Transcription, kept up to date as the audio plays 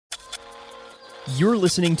You're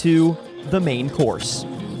listening to The Main Course,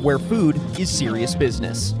 where food is serious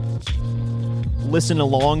business. Listen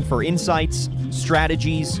along for insights,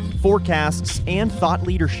 strategies, forecasts, and thought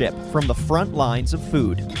leadership from the front lines of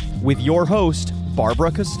food with your host, Barbara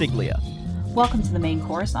Castiglia. Welcome to The Main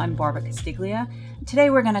Course. I'm Barbara Castiglia. Today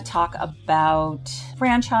we're going to talk about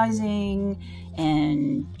franchising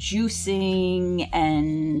and juicing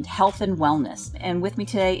and health and wellness. And with me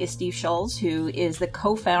today is Steve Schulze, who is the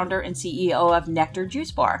co-founder and CEO of Nékter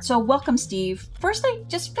Juice Bar. So welcome, Steve. First,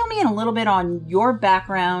 just fill me in a little bit on your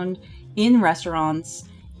background in restaurants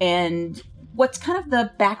and what's kind of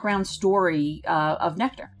the background story of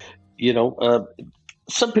Nékter.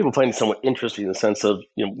 Some people find it somewhat interesting in the sense of,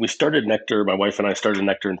 we started Nékter, my wife and I started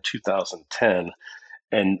Nékter in 2010.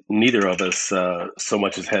 And neither of us so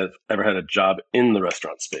much as have ever had a job in the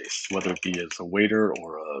restaurant space, whether it be as a waiter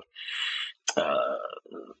or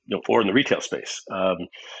or in the retail space.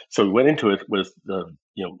 So we went into it with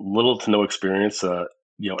little to no experience,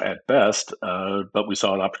 at best, but we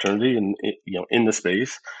saw an opportunity in the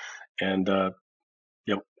space, and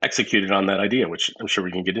executed on that idea, which I'm sure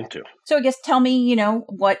we can get into. So I guess tell me,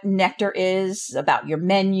 what Nékter is, about your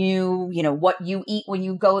menu, what you eat when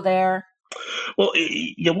you go there. Well,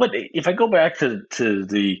 if I go back to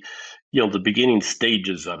the the beginning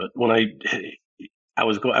stages of it, when I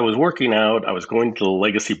was working out, I was going to the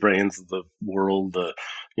legacy brands of the world, the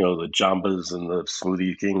Jambas and the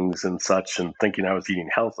Smoothie Kings and such, and thinking I was eating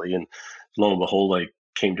healthy, and lo and behold, I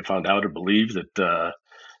came to find out or believe that a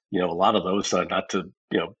lot of those, not to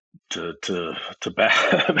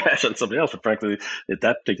bash on somebody else, but frankly, at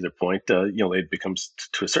that particular point, they'd become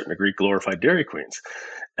to a certain degree glorified Dairy Queens.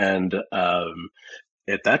 And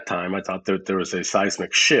at that time, I thought that there was a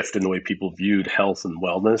seismic shift in the way people viewed health and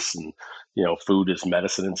wellness, and food as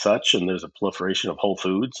medicine and such. And there's a proliferation of Whole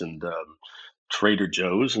Foods and Trader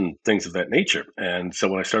Joe's and things of that nature. And so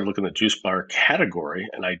when I started looking at the juice bar category,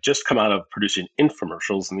 and I just come out of producing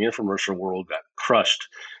infomercials, and the infomercial world got crushed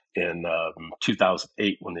in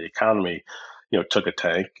 2008 when the economy took a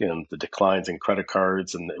tank, and the declines in credit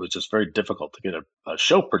cards, and it was just very difficult to get a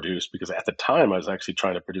show produced, because at the time I was actually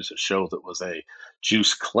trying to produce a show that was a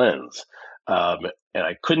juice cleanse, and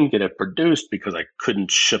I couldn't get it produced because I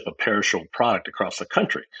couldn't ship a perishable product across the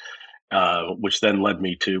country, which then led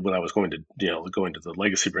me to, when I was going to the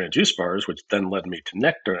legacy brand juice bars, which then led me to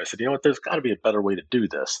Nékter. And I said, there's got to be a better way to do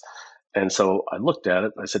this. And so I looked at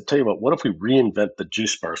it and I said, tell you what if we reinvent the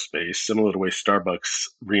juice bar space, similar to the way Starbucks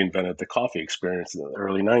reinvented the coffee experience in the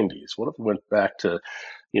early 90s? What if we went back to,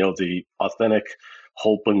 the authentic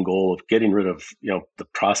hope and goal of getting rid of, the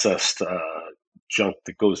processed junk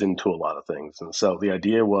that goes into a lot of things? And so the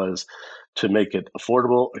idea was to make it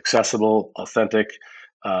affordable, accessible, authentic,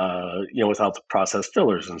 without the processed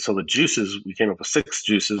fillers. And so the juices, we came up with 6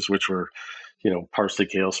 juices, which were parsley,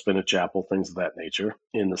 kale, spinach, apple, things of that nature.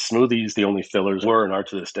 In the smoothies, the only fillers were, and are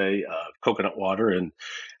to this day, coconut water and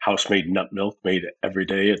house-made nut milk made every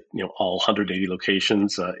day at all 180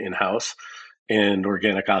 locations in-house, and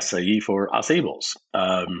organic acai for acai bowls.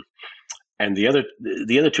 And the other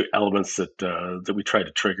 2 elements that we tried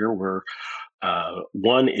to trigger were,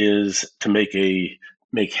 one is to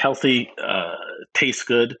make healthy taste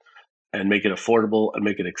good, and make it affordable and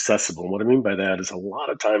make it accessible. And what I mean by that is, a lot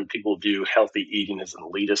of time people view healthy eating as an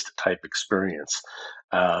elitist type experience.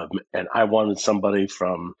 And I wanted somebody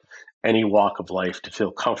from any walk of life to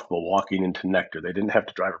feel comfortable walking into Nékter. They didn't have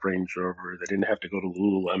to drive a Range Rover. They didn't have to go to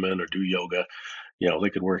Lululemon or do yoga. They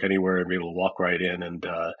could work anywhere and be able to walk right in and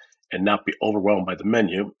not be overwhelmed by the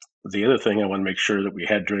menu. The other thing, I want to make sure that we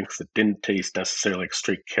had drinks that didn't taste necessarily like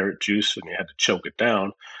straight carrot juice and you had to choke it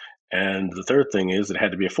down. And the third thing is it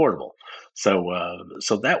had to be affordable. So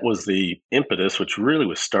that was the impetus, which really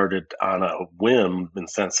was started on a whim, in the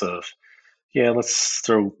sense of, let's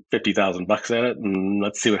throw $50,000 at it and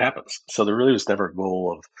let's see what happens. So there really was never a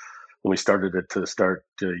goal of, when we started it, to start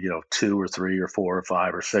 2 or 3 or 4 or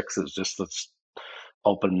 5 or 6. It was just, let's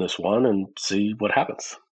open this one and see what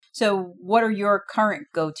happens. So what are your current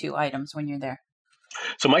go-to items when you're there?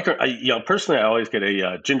 So personally, I always get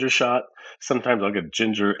a ginger shot. Sometimes I'll get a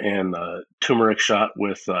ginger and turmeric shot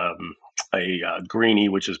with a greenie,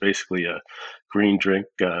 which is basically a green drink,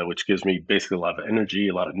 which gives me basically a lot of energy,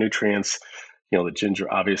 a lot of nutrients. The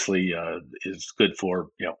ginger obviously is good for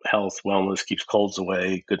health, wellness, keeps colds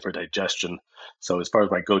away, good for digestion. So as far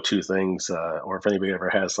as my go-to things, or if anybody ever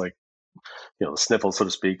has the sniffle, so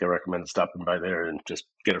to speak, I recommend stopping by there and just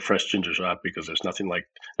get a fresh ginger shot, because there's nothing like,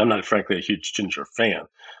 I'm not frankly a huge ginger fan,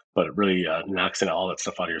 but it really knocks all that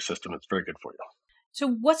stuff out of your system. It's very good for you. So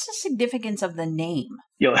what's the significance of the name?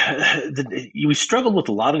 We struggled with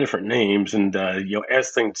a lot of different names, and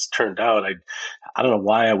as things turned out, I don't know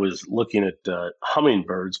why I was looking at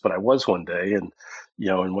hummingbirds, but I was one day, and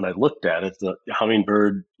when I looked at it, the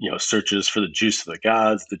hummingbird, searches for the juice of the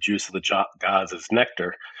gods. The juice of the gods is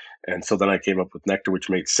nectar, and so then I came up with nectar, which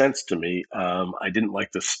made sense to me. I didn't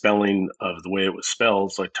like the spelling of the way it was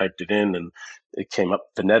spelled, so I typed it in, and it came up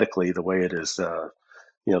phonetically the way it is.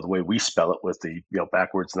 The way we spell it with the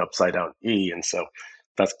backwards and upside down E, and so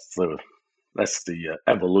that's the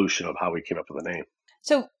evolution of how we came up with the name.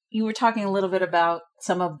 So you were talking a little bit about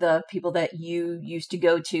some of the people that you used to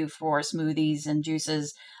go to for smoothies and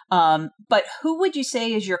juices, but who would you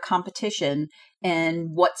say is your competition,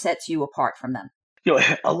 and what sets you apart from them?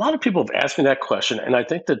 A lot of people have asked me that question, and I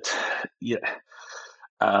think that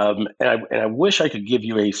and I wish I could give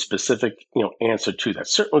you a specific answer to that.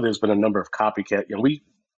 Certainly, there's been a number of copycat.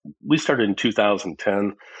 We started in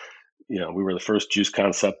 2010. We were the first juice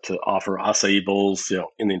concept to offer acai bowls,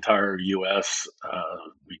 in the entire U.S.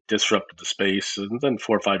 We disrupted the space, and then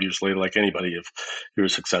 4 or 5 years later, like anybody, if you're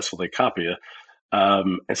successful, they copy you.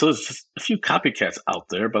 And so there's just a few copycats out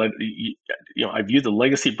there, but I view the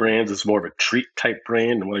legacy brands as more of a treat type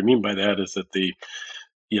brand, and what I mean by that is that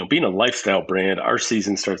being a lifestyle brand, our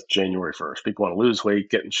season starts January 1st. People want to lose weight,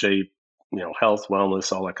 get in shape, health,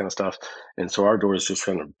 wellness, all that kind of stuff. And so our doors just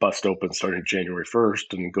kind of bust open starting January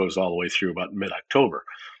 1st and goes all the way through about mid-October.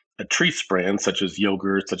 A treats brand, such as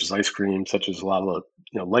yogurt, such as ice cream, such as a lot of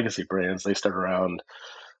the legacy brands, they start around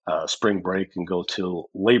spring break and go till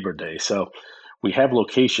Labor Day. So we have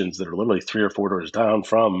locations that are literally 3 or 4 doors down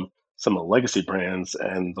from some of the legacy brands,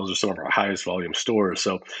 and those are some of our highest volume stores.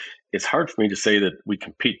 So it's hard for me to say that we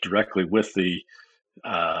compete directly with the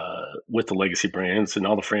legacy brands and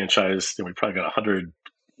all the franchise. We probably got 100.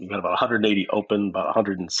 We've got about 180 open, about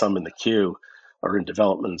 100 and some in the queue or in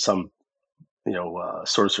development, and some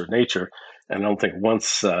source or nature. And I don't think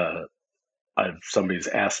once somebody's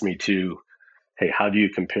asked me to, hey, how do you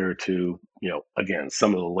compare to again,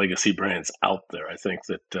 some of the legacy brands out there? I think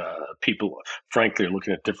that people, frankly, are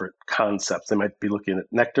looking at different concepts. They might be looking at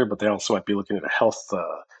nectar, but they also might be looking at a health,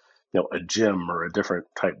 a gym or a different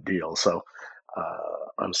type deal. So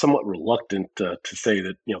I'm somewhat reluctant to say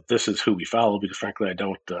that this is who we follow, because frankly, I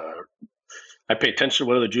don't. I pay attention to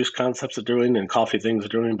what other juice concepts are doing and coffee things are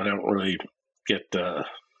doing, but I don't really get.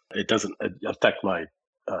 It doesn't affect my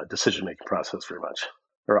decision making process very much,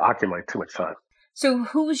 or occupy too much time. So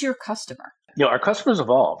who's your customer? Our customers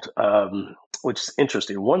evolved, which is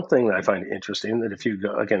interesting. One thing that I find interesting, that if you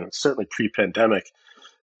go, again, certainly pre-pandemic,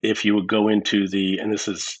 if you would go into and this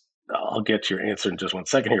is, I'll get to your answer in just one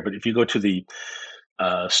second here, but if you go to the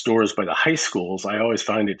stores by the high schools, I always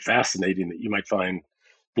find it fascinating that you might find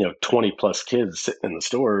 20 plus kids sitting in the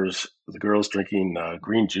stores, the girls drinking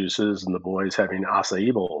green juices and the boys having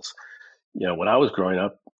acai bowls. When I was growing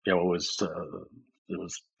up, it was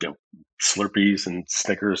Slurpees and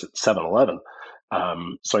Snickers at 7-Eleven.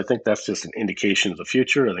 So I think that's just an indication of the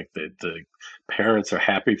future. I think that the parents are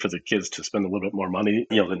happy for the kids to spend a little bit more money,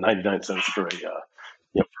 than 99 cents for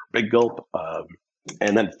a big gulp.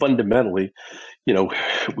 And then fundamentally,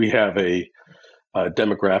 we have a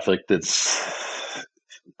demographic that's,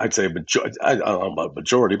 I'd say I don't know about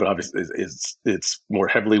majority, but obviously it's more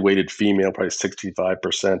heavily weighted female, probably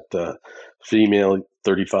 65% female,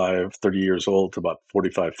 30 years old to about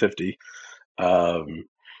 45, 50. An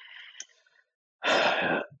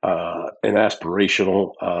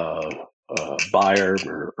aspirational buyer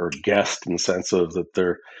or guest, in the sense of that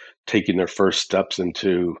they're taking their first steps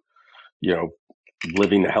into,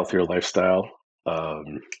 living a healthier lifestyle.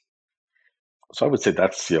 So I would say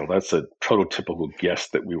that's a prototypical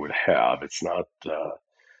guest that we would have. It's not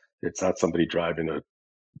somebody driving a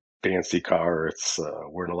fancy car.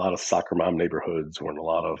 We're in a lot of soccer mom neighborhoods. We're in a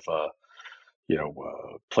lot of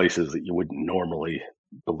places that you wouldn't normally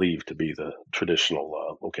believe to be the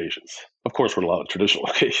traditional locations. Of course, we're in a lot of traditional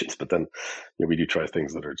locations, but then we do try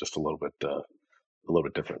things that are just a little bit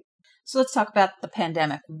different. So let's talk about the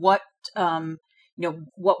pandemic. What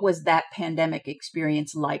was that pandemic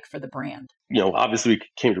experience like for the brand? Obviously we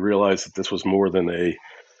came to realize that this was more than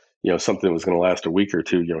something that was going to last a week or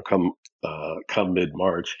two. Come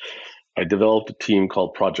mid-March, I developed a team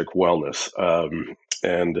called Project Wellness,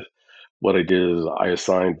 and what I did is I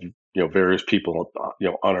assigned various people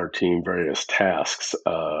on our team various tasks.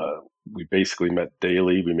 We basically met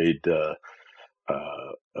daily. We made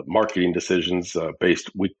marketing decisions based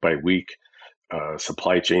week by week,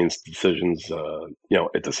 supply chains decisions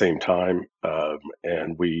at the same time,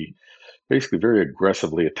 and we basically very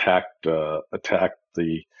aggressively attacked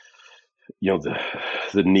the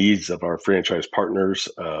the needs of our franchise partners,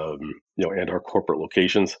 and our corporate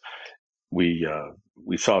locations. We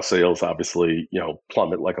we saw sales obviously,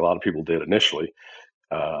 plummet like a lot of people did initially.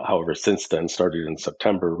 However, since then, starting in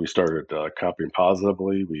September, we started comping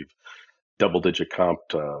positively. We've double-digit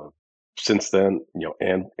comped since then,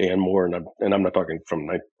 and more. And I'm not talking from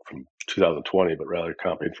 2020, but rather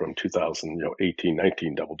comping from 2018,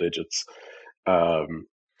 19 double digits. Um,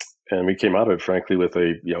 and we came out of it, frankly, with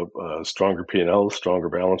a stronger P&L, stronger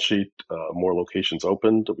balance sheet, more locations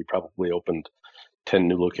opened. We probably opened 10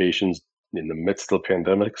 new locations in the midst of the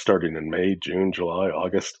pandemic, starting in May, June, July,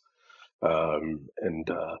 August. And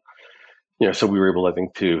so we were able, I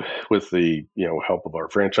think, to, with the help of our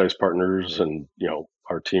franchise partners and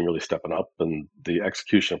our team really stepping up, and the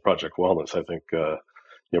execution of Project Wellness, I think,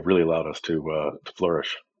 really allowed us to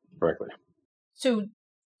flourish, frankly. So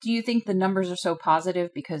do you think the numbers are so positive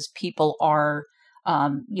because people are,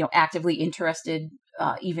 actively interested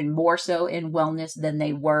even more so in wellness than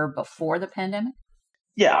they were before the pandemic?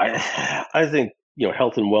 Yeah, I think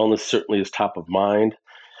health and wellness certainly is top of mind.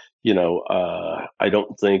 I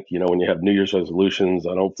don't think when you have New Year's resolutions,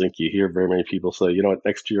 I don't think you hear very many people say, what,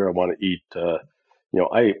 next year I want to eat.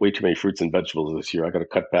 I ate way too many fruits and vegetables this year. I got to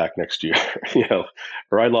cut back next year.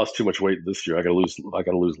 Or I lost too much weight this year. I got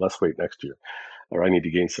to lose less weight next year, or I need to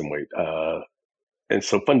gain some weight. And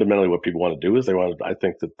so fundamentally, what people want to do is I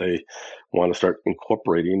think that they want to start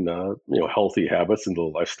incorporating, healthy habits into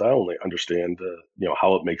the lifestyle, and they understand,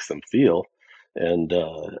 how it makes them feel, and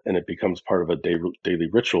it becomes part of a daily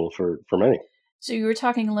ritual for many. So you were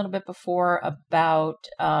talking a little bit before about,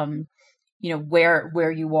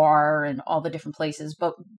 where you are and all the different places,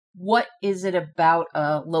 but what is it about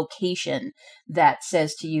a location that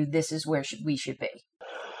says to you, this is where we should be?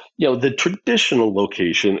 The traditional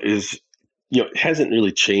location is, hasn't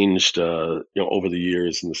really changed, over the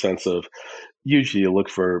years, in the sense of usually you look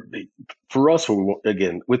for us,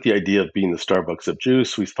 again, with the idea of being the Starbucks of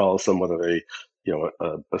juice, we follow somewhat of a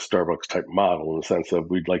Starbucks type model, in the sense of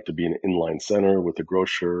we'd like to be an inline center with a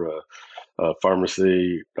grocer, a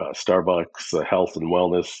pharmacy, Starbucks, health and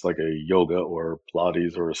wellness, like a yoga or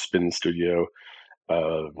Pilates or a spin studio,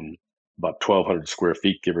 um, about 1,200 square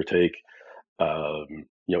feet, give or take, in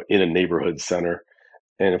a neighborhood center.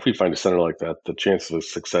 And if we find a center like that, the chances of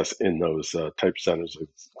success in those type centers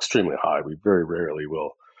is extremely high. We very rarely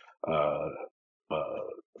will uh, uh,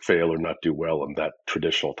 fail or not do well in that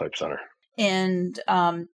traditional type center. And,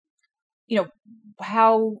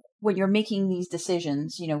 how, when you're making these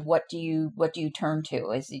decisions, what do you turn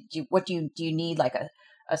to? Do you need like a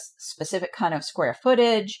specific kind of square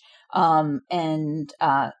footage? And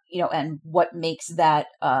what makes that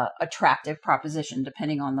attractive proposition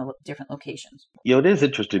depending on the different locations? It is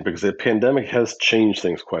interesting because the pandemic has changed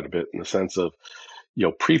things quite a bit, in the sense of,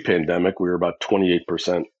 pre-pandemic, we were about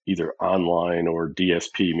 28% either online or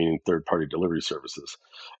DSP, meaning third-party delivery services.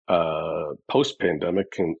 Post-pandemic,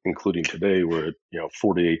 including today, we're at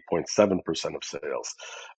 48.7% of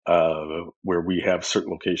sales. Where we have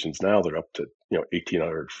certain locations now, they're up to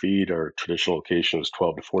 1,800 feet. Our traditional location was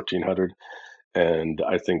 12 to 1,400, and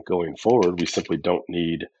I think going forward, we simply don't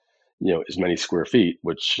need as many square feet,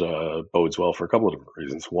 which bodes well for a couple of different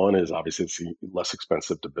reasons. One is obviously it's less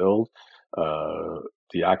expensive to build. Uh,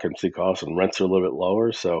 the occupancy costs and rents are a little bit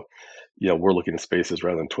lower. So, we're looking at spaces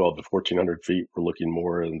rather than 12 to 1,400 feet. We're looking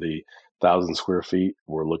more in the 1,000 square feet.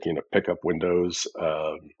 We're looking at pickup windows.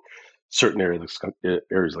 Certain areas of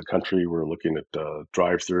the country, we're looking at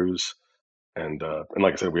drive-throughs. And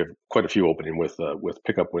like I said, we have quite a few opening with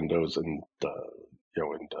pickup windows and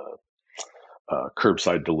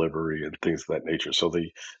curbside delivery and things of that nature. So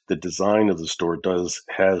the design of the store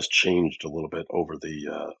has changed a little bit over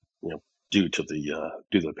the due to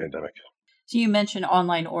the pandemic. So you mentioned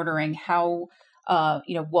online ordering. How,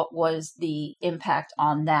 what was the impact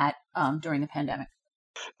on that during the pandemic?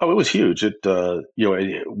 Oh, it was huge.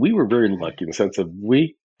 We were very lucky in the sense of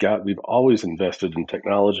we've always invested in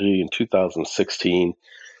technology. In 2016,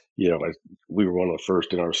 we were one of the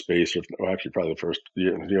first in our space, or actually probably the first,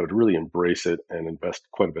 to really embrace it and invest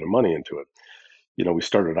quite a bit of money into it. We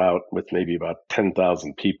started out with maybe about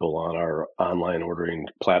 10,000 people on our online ordering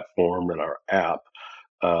platform and our app.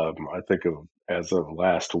 I think as of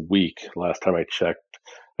last time I checked,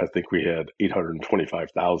 I think we had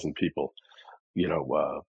 825,000 people,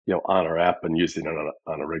 on our app and using it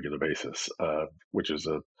on a regular basis, which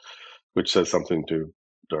says something to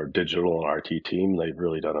our digital and RT team. They've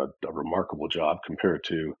really done a remarkable job compared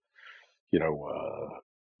to,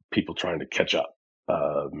 people trying to catch up.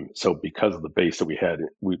 So because of the base that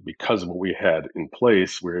because of what we had in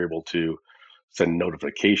place, we were able to send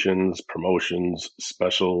notifications, promotions,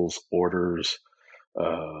 specials, orders,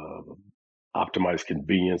 uh, optimize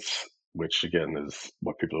convenience, which again is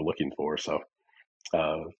what people are looking for.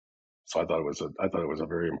 Uh, so I thought it was a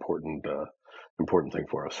very important thing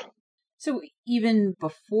for us. So even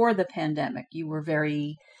before the pandemic, you were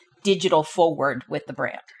very digital forward with the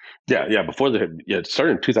brand. Yeah. It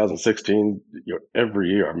started in 2016. Every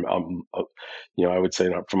year, I would say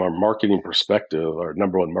from our marketing perspective, our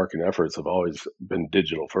number one marketing efforts have always been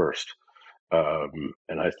digital first.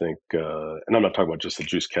 And I think, and I'm not talking about just the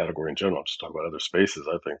juice category in general. I'm just talking about other spaces.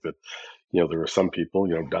 I think that there were some people,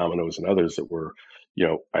 Domino's and others that were,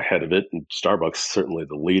 ahead of it, and Starbucks certainly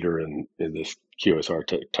the leader in this QSR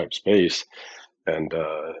type space. And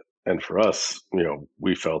and for us,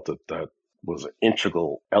 we felt that was an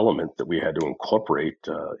integral element that we had to incorporate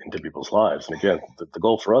into people's lives. And again, the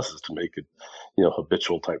goal for us is to make it,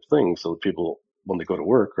 habitual type thing, so that people, when they go to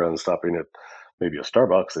work, rather than stopping at maybe a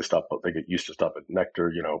Starbucks, they get used to stop at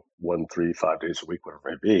Nékter, 1, 3, 5 days a week, whatever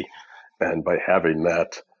it may be. And by having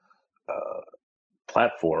that uh,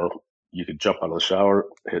 platform, you could jump out of the shower,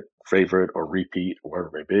 hit favorite or repeat or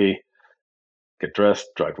whatever it may be, get dressed,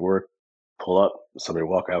 drive to work, pull up, somebody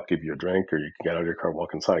walk out, give you a drink, or you can get out of your car,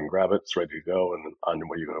 walk inside and grab it. It's ready to go, and on your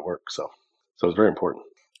way you go to work. So it's very important.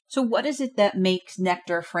 So what is it that makes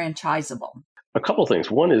Nékter franchisable? A couple of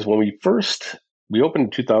things. One is when we opened in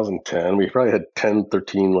 2010, we probably had 10,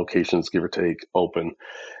 13 locations, give or take, open.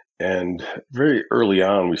 And very early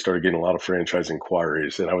on, we started getting a lot of franchise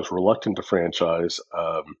inquiries, and I was reluctant to franchise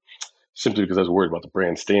simply because I was worried about the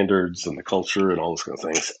brand standards and the culture and all those kind of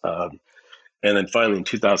things. And then finally in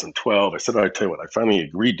 2012, I said, "All right, tell you what," I finally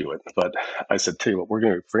agreed to it. But I said, "Tell you what, we're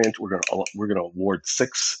going to award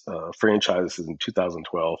 6 franchises in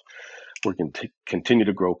 2012. We're going to continue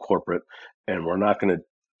to grow corporate, and we're not going to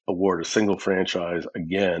award a single franchise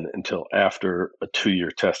again until after a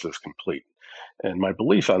 2-year test is complete." And my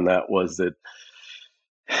belief on that was that,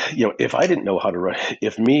 if I didn't know how to run,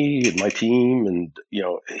 if me and my team and,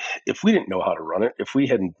 if we didn't know how to run it, if we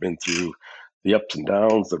hadn't been through the ups and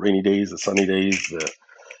downs, the rainy days, the sunny days, the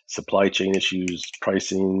supply chain issues,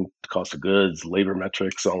 pricing, cost of goods, labor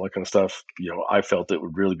metrics, all that kind of stuff, I felt it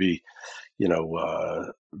would really be,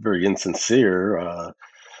 very insincere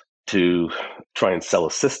to try and sell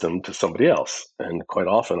a system to somebody else. And quite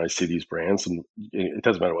often I see these brands, and it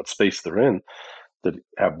doesn't matter what space they're in, that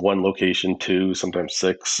have 1 location, 2, sometimes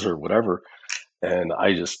 6 or whatever. And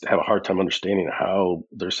I just have a hard time understanding how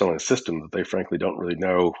they're selling a system that they frankly don't really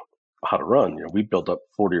know how to run. We built up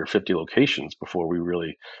 40 or 50 locations before we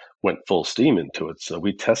really went full steam into it. So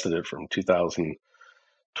we tested it from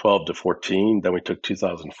 2012 to 14. Then we took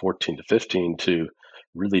 2014 to 15 to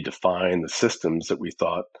really define the systems that we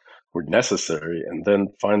thought were necessary, and then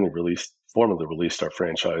finally formally released our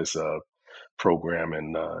franchise program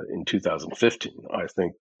in 2015. I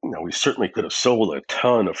think we certainly could have sold a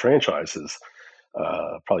ton of franchises,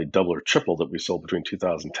 probably double or triple that we sold between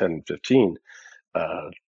 2010 and 15.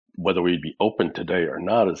 Whether we'd be open today or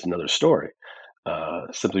not is another story.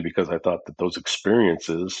 Simply because I thought that those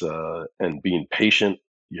experiences and being patient,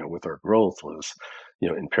 with our growth was,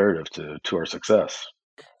 imperative to our success.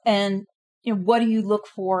 And what do you look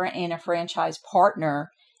for in a franchise partner?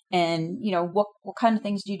 And what kind of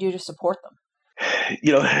things do you do to support them?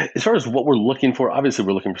 As far as what we're looking for, obviously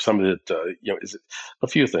we're looking for somebody that, is a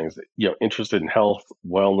few things, interested in health,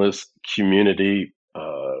 wellness, community,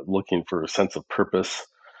 looking for a sense of purpose,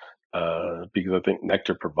 because I think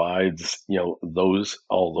Nékter provides,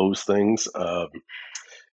 all those things.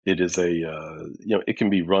 It is it can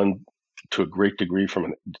be run to a great degree from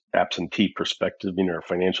an absentee perspective. Our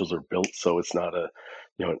financials are built so it's not an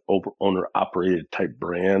owner operated type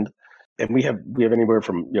brand. And we have anywhere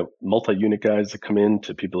from multi-unit guys that come in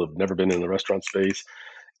to people who've never been in the restaurant space.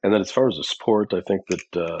 And then as far as the support, I think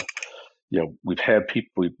that we've had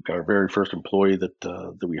people. We got our very first employee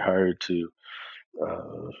that we hired to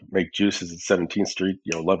make juices at 17th Street.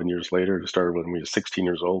 11 years later, who started when we were 16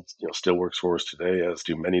 years old. Still works for us today, as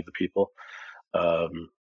do many of the people.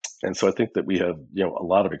 And so I think that we have a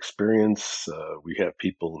lot of experience. We have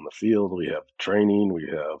people in the field. We have training. We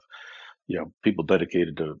have people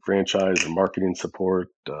dedicated to franchise and marketing support,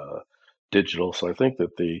 digital. So I think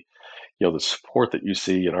that the support that you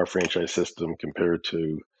see in our franchise system compared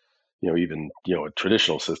to, even, a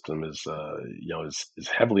traditional system is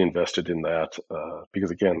heavily invested in that,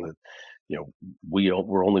 because again,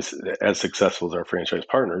 we're only as successful as our franchise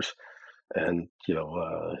partners. And,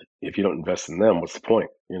 if you don't invest in them, what's the point?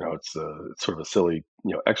 It's sort of a silly,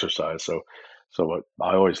 exercise. So what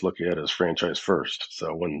I always look at is franchise first.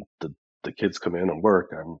 So when the kids come in and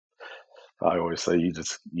work, I always say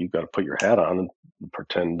you got to put your hat on and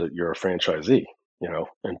pretend that you're a franchisee,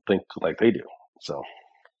 and think like they do.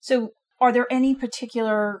 So are there any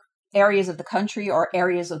particular areas of the country or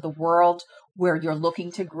areas of the world where you're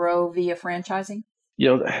looking to grow via franchising?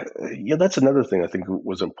 That's another thing I think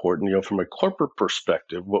was important. From a corporate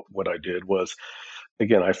perspective, what I did was,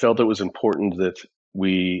 again, I felt it was important that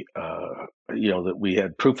we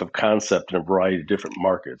had proof of concept in a variety of different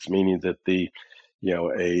markets, meaning that a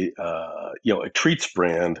treats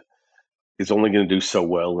brand is only going to do so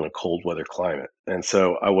well in a cold weather climate. And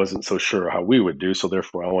so I wasn't so sure how we would do. So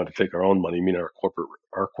therefore, I wanted to take our own money, meaning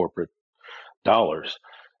our corporate dollars,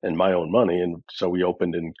 and my own money. And so we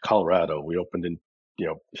opened in Colorado, we opened in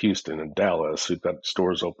Houston and Dallas. We've got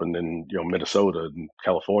stores open in Minnesota and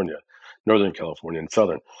California, Northern California and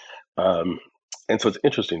Southern. And so it's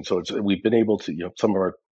interesting. So we've been able to, some of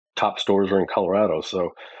our top stores are in Colorado.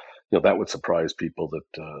 So that would surprise people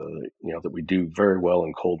that we do very well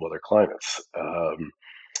in cold weather climates.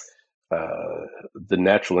 The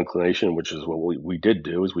natural inclination, which is what we did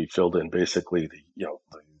do, is we filled in basically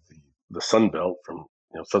the Sun Belt from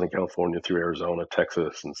Southern California through Arizona,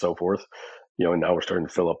 Texas, and so forth. And now we're starting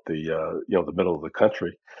to fill up the middle of the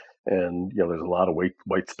country. And there's a lot of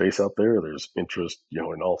white space out there. There's interest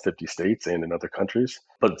in all 50 states and in other countries.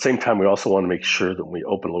 But at the same time, we also want to make sure that when we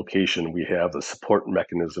open a location, we have the support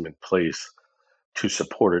mechanism in place to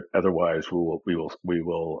support it. Otherwise, we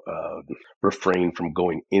will refrain from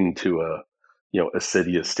going into a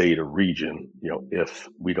city, a state, a region, if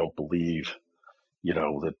we don't believe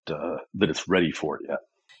that it's ready for it yet.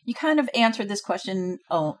 You kind of answered this question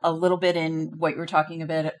a little bit in what you were talking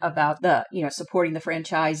about the, supporting the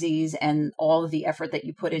franchisees and all of the effort that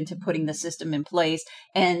you put into putting the system in place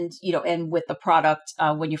and with the product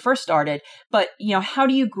when you first started. But, how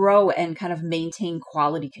do you grow and kind of maintain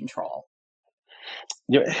quality control?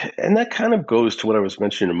 And that kind of goes to what I was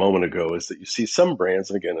mentioning a moment ago, is that you see some brands,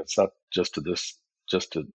 and again, it's not just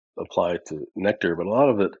to apply to Nékter, but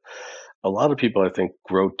a lot of people, I think,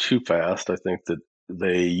 grow too fast. I think that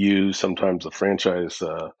they use sometimes the franchise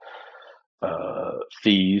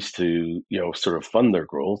fees to sort of fund their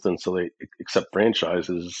growth, and so they accept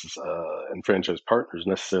franchises and franchise partners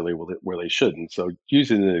necessarily where they shouldn't. So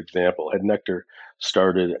using an example, had Nékter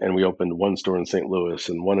started and we opened one store in St. Louis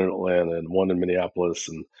and one in Atlanta and one in Minneapolis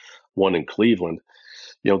and one in Cleveland,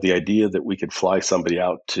 the idea that we could fly somebody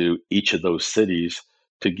out to each of those cities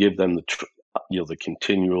to give them the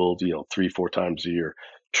continual 3-4 times a year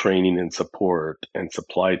training and support and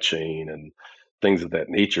supply chain and things of that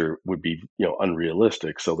nature would be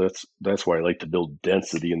unrealistic. So that's why I like to build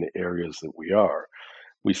density in the areas that we are.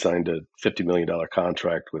 We signed a $50 million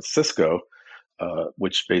contract with Cisco,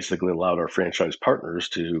 which basically allowed our franchise partners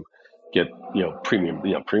to get premium,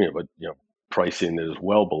 but pricing is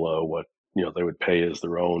well below what they would pay as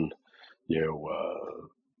their own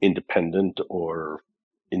independent or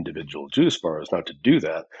individual juice bars. Now, to do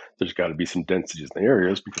that, there's got to be some densities in the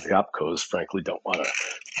areas, because the opcos frankly don't want to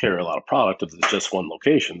carry a lot of product if it's just one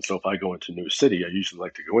location. So if I go into a new city, I usually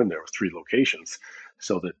like to go in there with 3 locations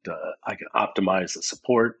so that I can optimize the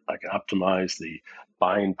support, I can optimize the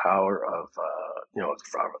buying power of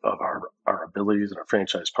our abilities and our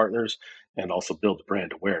franchise partners, and also build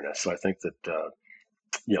brand awareness. So I think that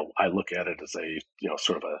I look at it as a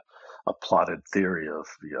sort of a plotted theory of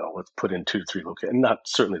let's put in 2 to 3 locations, not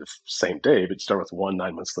certainly the same day, but start with one,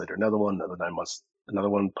 9 months later another one, another 9 months another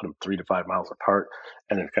one, put them 3 to 5 miles apart,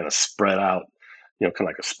 and then kind of spread out, kind of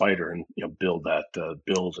like a spider, and build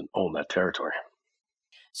and own that territory.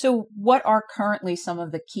 So what are currently some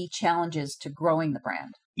of the key challenges to growing the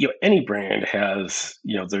brand? Any brand has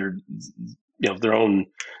their own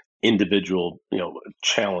individual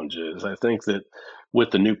challenges. I think that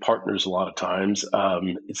with the new partners, a lot of times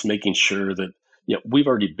it's making sure that we've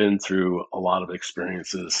already been through a lot of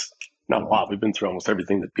experiences. Not a lot. We've been through almost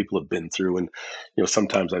everything that people have been through, and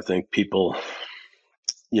sometimes I think people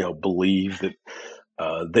believe that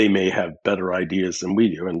they may have better ideas than we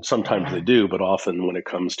do, and sometimes they do. But often when it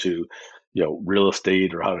comes to real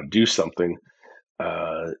estate or how to do something,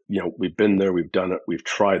 we've been there, we've done it, we've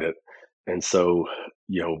tried it. And so,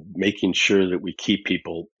 making sure that we keep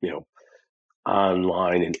people,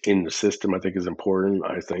 online and in the system, I think is important.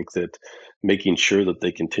 I think that making sure that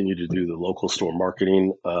they continue to do the local store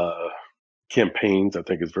marketing campaigns, I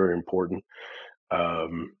think is very important.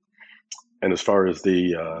 And as far as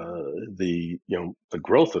the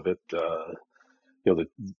growth of it,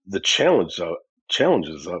 the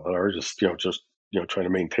challenges of it are just trying to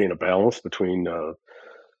maintain a balance between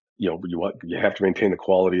you have to maintain the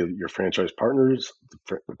quality of your franchise partners,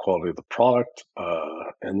 the quality of the product,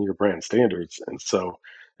 and your brand standards. And so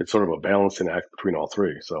it's sort of a balancing act between all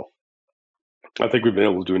three. So I think we've been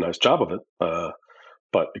able to do a nice job of it,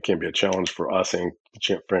 but it can be a challenge for us and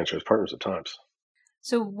franchise partners at times.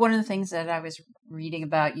 So one of the things that I was reading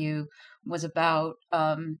about you was about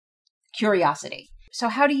curiosity. So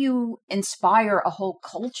how do you inspire a whole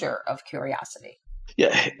culture of curiosity?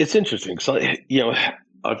 Yeah, it's interesting. So,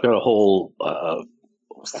 I've got a whole, and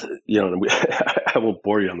I won't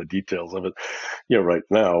bore you on the details of it, right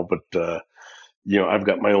now, but, I've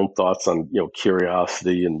got my own thoughts on,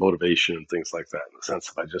 curiosity and motivation and things like that, in the sense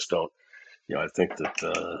of I just don't, I think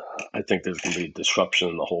that, I think there's going to be disruption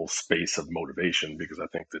in the whole space of motivation, because I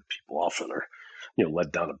think that people often are,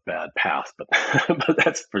 led down a bad path, but, but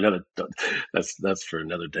that's for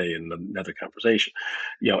another day and another conversation.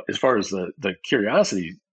 As far as the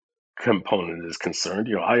curiosity component is concerned,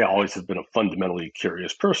 I always have been a fundamentally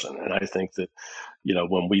curious person. And I think that,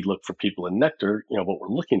 when we look for people in Nékter, what we're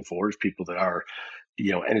looking for is people that are,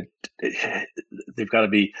 and they've got to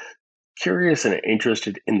be curious and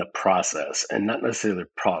interested in the process and not necessarily the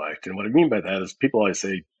product. And what I mean by that is people always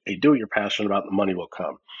say, hey, do what you're passionate about, and the money will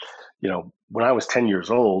come. When I was 10 years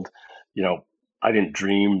old, I didn't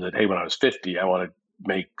dream that, hey, when I was 50, I want to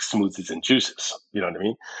make smoothies and juices. You know what I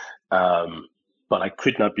mean? But I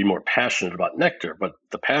could not be more passionate about Nékter. But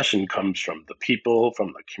the passion comes from the people, from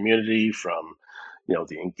the community, from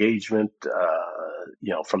the engagement,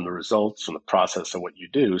 from the results and the process of what you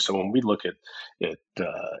do. So when we look at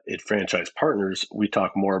franchise partners, we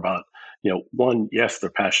talk more about one, yes, they're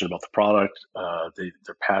passionate about the product,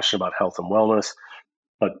 they're passionate about health and wellness,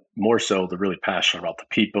 but more so they're really passionate about the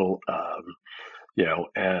people.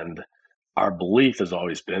 And our belief has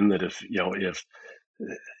always been that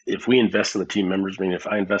if we invest in the team members, I mean, if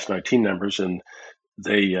I invest in our team members and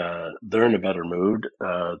they're in a better mood,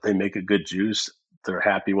 they make a good juice, they're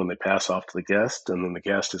happy when they pass off to the guest, and then the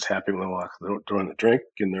guest is happy when they walk during the drink,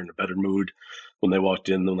 and they're in a better mood when they walked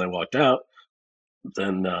in than when they walked out,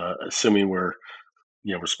 then assuming we're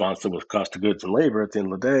responsible with cost of goods and labor, at the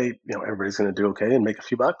end of the day, everybody's going to do okay and make a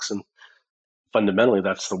few bucks. And fundamentally,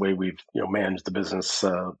 that's the way we've managed the business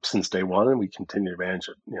since day one, and we continue to manage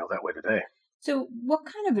it that way today. So what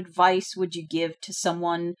kind of advice would you give to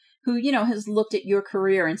someone who, has looked at your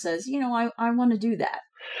career and says, I want to do that?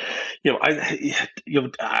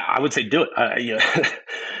 I would say do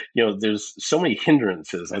it. There's so many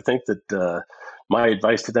hindrances. I think that my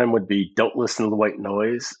advice to them would be, don't listen to the white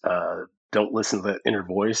noise. Don't listen to that inner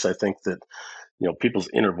voice. I think that, people's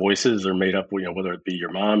inner voices are made up, whether it be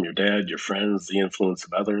your mom, your dad, your friends, the influence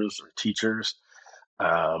of others or teachers.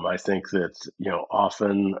 I think that,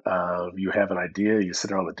 often you have an idea, you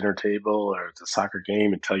sit around the dinner table or at the soccer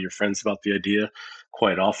game and tell your friends about the idea.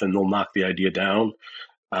 Quite often they'll knock the idea down.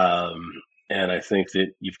 And I think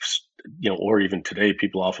that or even today,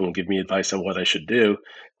 people often will give me advice on what I should do,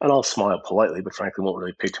 and I'll smile politely, but frankly won't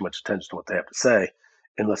really pay too much attention to what they have to say,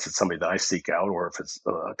 unless it's somebody that I seek out or if it's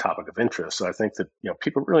a topic of interest. So I think that,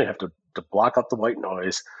 people really have to block out the white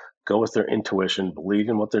noise, go with their intuition, believe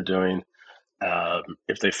in what they're doing.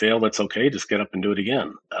 If they fail, that's okay. Just get up and do it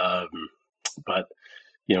again. But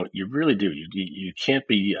you really do. You can't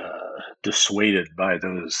be dissuaded by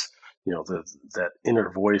those, that inner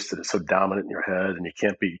voice that is so dominant in your head, and you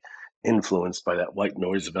can't be influenced by that white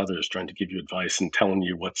noise of others trying to give you advice and telling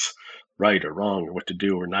you what's right or wrong or what to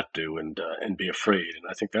do or not do, and be afraid. And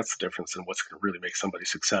I think that's the difference in what's going to really make somebody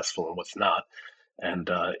successful and what's not. And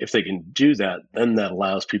if they can do that, then that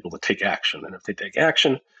allows people to take action. And if they take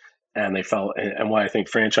action and they follow, and why I think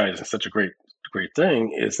franchising is such a great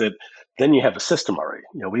thing is that then you have a system already.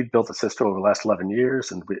 We've built a system over the last 11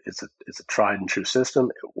 years, and it's a tried and true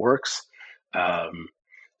system. It works.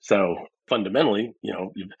 So fundamentally,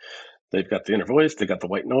 they've got the inner voice, they've got the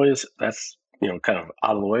white noise. That's kind of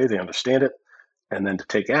out of the way. They understand it, and then to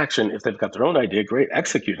take action. If they've got their own idea, great,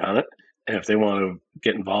 execute on it. And if they want to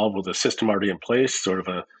get involved with a system already in place, sort of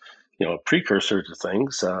a a precursor to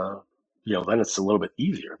things, then it's a little bit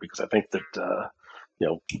easier, because I think that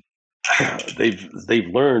they've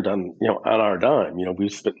learned on our dime.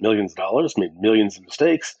 We've spent millions of dollars, made millions of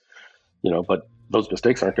mistakes, but those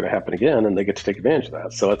mistakes aren't going to happen again, and they get to take advantage of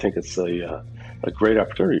that. So I think it's a great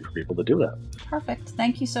opportunity for people to do that. Perfect.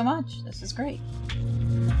 Thank you so much. This is great.